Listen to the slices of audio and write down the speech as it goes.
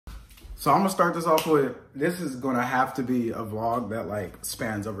So I'm gonna start this off with, this is gonna have to be a vlog that like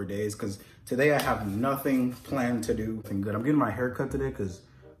spans over days, because today I have nothing planned to do. Nothing good. I'm getting my hair cut today because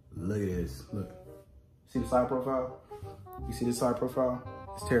look at this. Look. See the side profile? You see the side profile?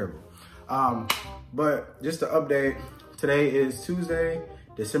 It's terrible. But just to update, today is Tuesday,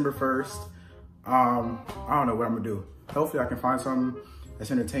 December 1st. I don't know what I'm gonna do. Hopefully I can find something that's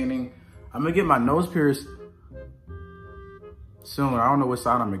entertaining. I'm gonna get my nose pierced soon. I don't know what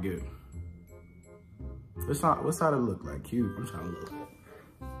side I'm gonna get. What side it look like? Cute. I'm trying to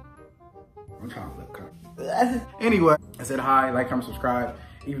look kind of. Anyway, I said hi, like, comment, subscribe,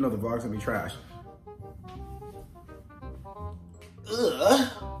 even though the vlog's gonna be trash. Ugh.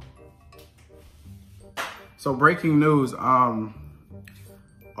 So breaking news, all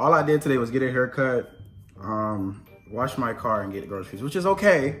I did today was get a haircut, wash my car, and get groceries, which is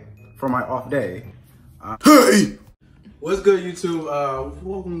okay for my off day. Hey! What's good, YouTube?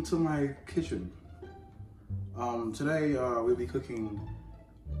 Welcome to my kitchen. Today we'll be cooking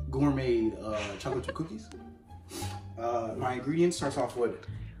gourmet chocolate chip cookies. My ingredients starts off with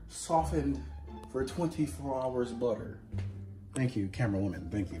softened for 24 hours butter. Thank you, camera woman.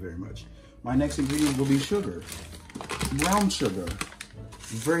 Thank you very much. My next ingredient will be sugar, brown sugar.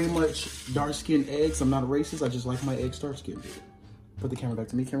 Very much dark-skinned eggs. I'm not racist. I just like my eggs dark-skinned. Put the camera back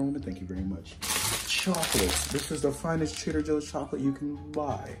to me, camera woman. Thank you very much. Chocolate. This is the finest Trader Joe's chocolate you can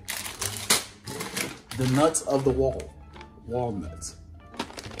buy. The nuts of the walnuts.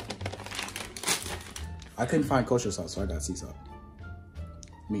 I couldn't find kosher sauce, so I got sea salt.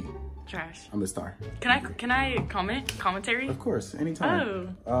 Me. Trash. I'm the star. Can I commentary? Of course,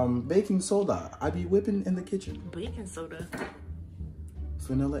 anytime. Oh. Baking soda. I be whipping in the kitchen. Baking soda.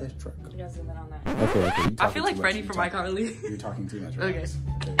 Vanilla extract. You guys zoom in on that. Okay. I feel like Freddie from iCarly. You're talking too much. Okay.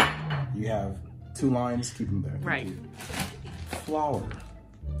 You have 2 lines. Keep them there. Right. Flour,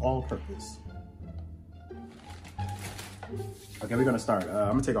 all purpose. Okay, we're gonna start.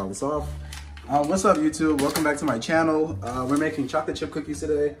 I'm gonna take all this off. What's up, YouTube? Welcome back to my channel. We're making chocolate chip cookies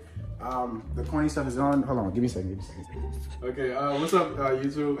today. The corny stuff is on. Hold on, give me a second. Okay, what's up,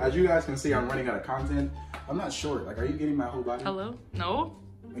 YouTube? As you guys can see, I'm running out of content. I'm not short. Like, are you getting my whole body? Hello? No?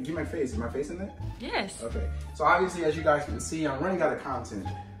 Like, get my face. Is my face in there? Yes. Okay. So obviously, as you guys can see, I'm running out of content.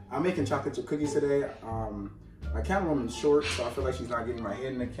 I'm making chocolate chip cookies today. My camera woman's short, so I feel like she's not getting my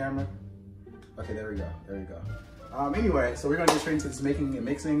head in the camera. Okay, there we go. There we go. Anyway, so we're gonna get straight into this making and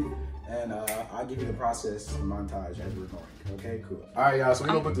mixing, and I'll give you the process and montage as we're going. Okay, cool. All right, y'all. So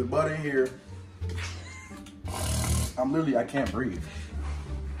we're gonna put the butter in here. I can't breathe.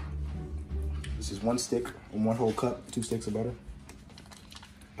 This is 1 stick and 1 whole cup, 2 sticks of butter.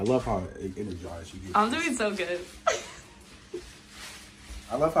 I love how energized you get. I'm doing so good.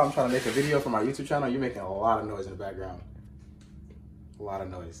 I love how I'm trying to make a video for my YouTube channel. You're making a lot of noise in the background. A lot of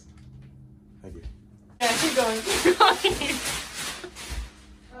noise. Thank you. Yeah, keep going. Keep going.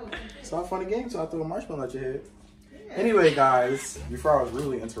 It's not a funny game, so I threw a marshmallow at your head. Anyway, guys, before I was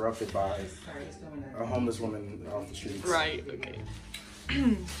rudely interrupted by a homeless woman off the streets. Right, okay.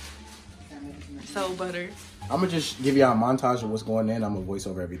 So, butter. I'm gonna just give y'all a montage of what's going in. I'm gonna voice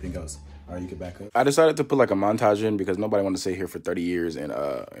over everything else. All right, you can back up. I decided to put like a montage in because nobody wanted to sit here for 30 years. And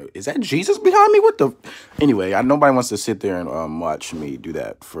is that Jesus behind me? What the? Anyway, nobody wants to sit there and watch me do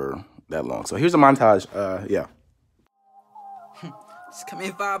that for that long. So here's a montage. Yeah. Just come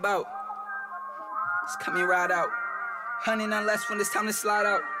and vibe out. Just come and ride out. Honey, none less when it's time to slide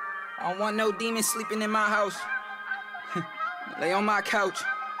out. I don't want no demons sleeping in my house. Lay on my couch.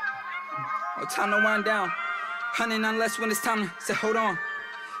 No time to wind down. Honey, none less when it's time to say, hold on.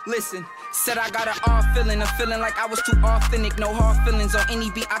 Listen, said I got an off feeling, a feeling like I was too authentic. No hard feelings on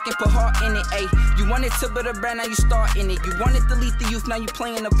any beat, I can put heart in it. Ayy, you wanted to build a brand, now you start in it. You wanted to lead the youth, now you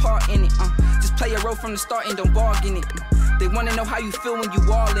playing a part in it. Just play a role from the start and don't bargain it. They wanna know how you feel when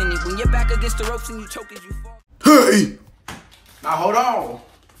you all in it. When you're back against the ropes and you choke as you fall. Hey! Now hold on.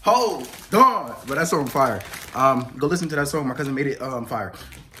 Hold on. But that song fire. Go listen to that song. My cousin made it fire.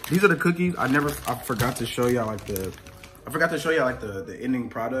 These are the cookies. I forgot to show y'all like the ending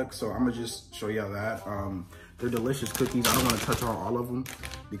product, so I'm gonna just show y'all that. They're delicious cookies. I don't want to touch on all of them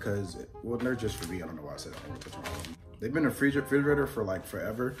because, well, they're just for me. I don't know why I said I don't want to touch on all of them. They've been in the refrigerator for like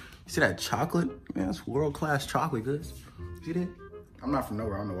forever. You see that chocolate? Man, that's world-class chocolate goods. See that? I'm not from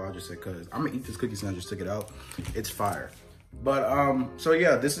nowhere. I don't know why I just said cuz. I'm gonna eat this cookie since I just took it out. It's fire. But so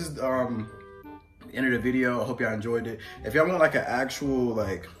yeah, this is the end of the video. I hope y'all enjoyed it. If y'all want like an actual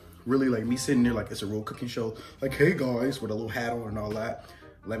like really like me sitting there like it's a real cooking show, like hey guys with a little hat on and all that,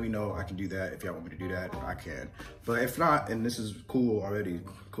 let me know. I can do that. If y'all want me to do that, I can. But if not, and this is cool already,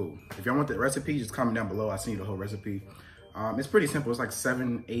 cool. If y'all want the recipe, just comment down below. I'll send you the whole recipe. It's pretty simple. It's like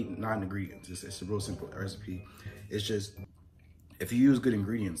 7, 8, 9 ingredients. It's a real simple recipe. It's just, if you use good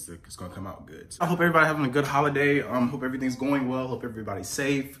ingredients, it's gonna come out good. So I hope everybody having a good holiday. Hope everything's going well. Hope everybody's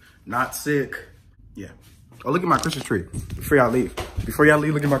safe, not sick. Yeah. Oh, look at my Christmas tree. Before y'all leave,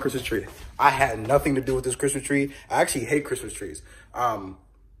 look at my Christmas tree. I had nothing to do with this Christmas tree. I actually hate Christmas trees.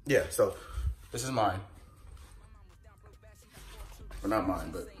 Yeah, so this is mine. Well, not mine,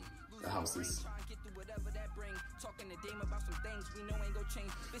 but the house's.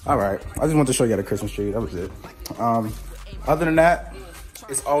 All right, I just wanted to show you the Christmas tree. That was it. Other than that,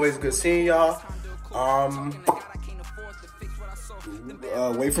 it's always good seeing y'all.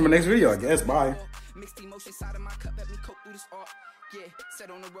 Wait for my next video, I guess. Bye. Mixed emotion side of my cup, let me cope through this art. Yeah,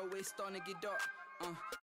 set on the road, it's starting to get dark.